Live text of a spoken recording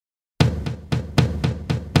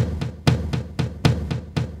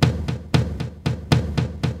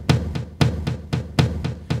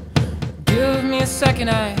second,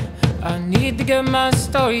 I need to get my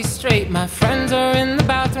story straight. My friends are in the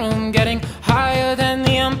bathroom getting higher than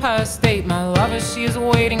the Empire State. My lover, she is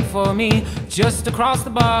waiting for me just across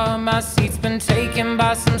the bar. My seat's been taken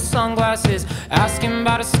by some sunglasses asking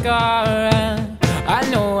about a scar. And I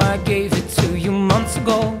know I gave it to you months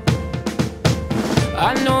ago.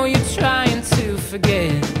 I know you're trying to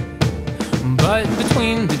forget, but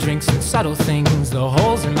between the drinks and subtle things, the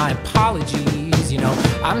holes in my apologies, you know,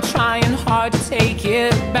 I'm trying hard to take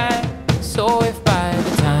it back. So if by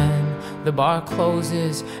the time the bar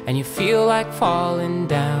closes and you feel like falling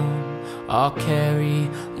down, I'll carry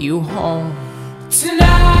you home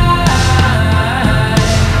tonight.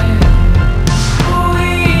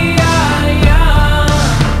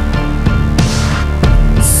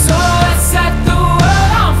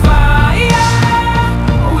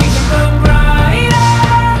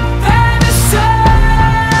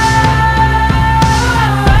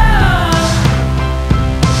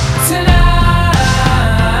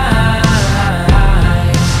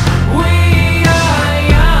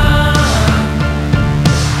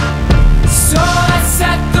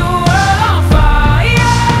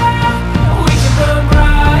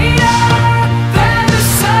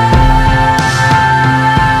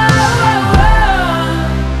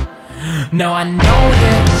 No, I know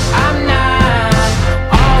that I'm not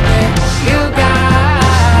all that you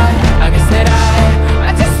got. I guess that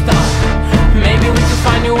I just thought maybe we could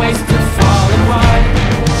find new ways to fall apart.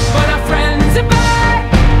 But our friends are back,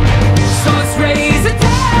 so let's raise a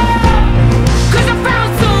toast, 'cause I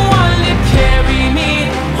found someone to carry me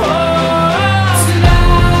home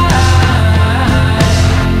tonight.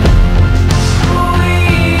 We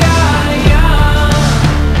are young,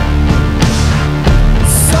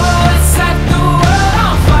 so let's set the world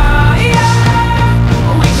on fire.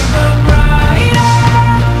 We can burn brighter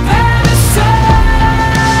than the sun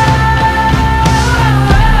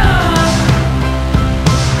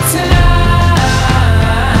tonight.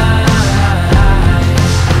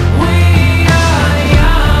 We are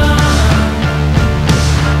young,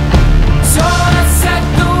 so let's set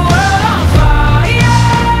the world on fire.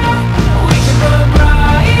 We can burn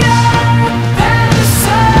brighter than the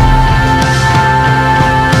sun.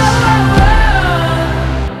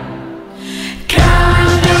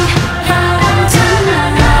 Carry me home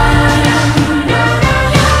tonight.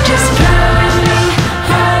 Just carry me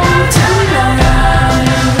home tonight.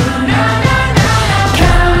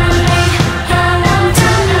 Carry me home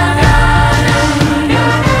tonight.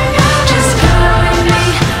 Just carry me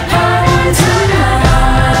home tonight.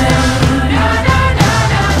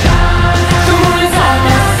 The moon is on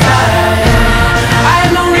my side, I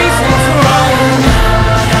have no reason to run.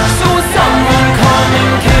 So will someone come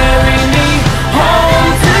and carry me home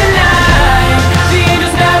tonight? The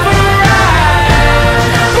angels never arrive,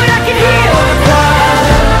 but I can heal the crowd.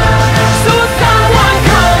 So will someone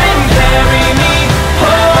come and carry me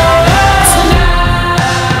home tonight?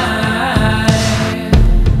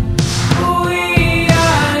 We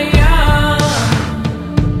are young,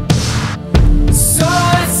 so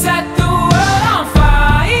let's set the world on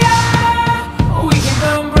fire. We can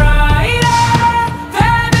burn brighter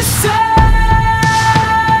than the sun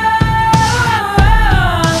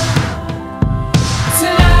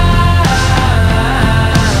tonight.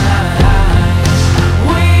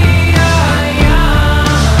 We are young,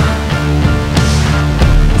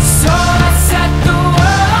 so let's set the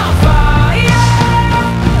world on fire.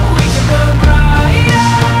 We can burn brighter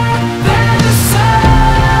than the sun.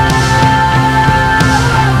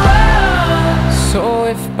 So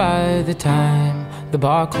if by the time the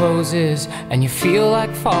bar closes and you feel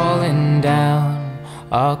like falling down,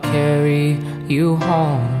 I'll carry you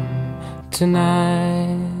home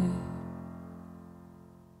tonight.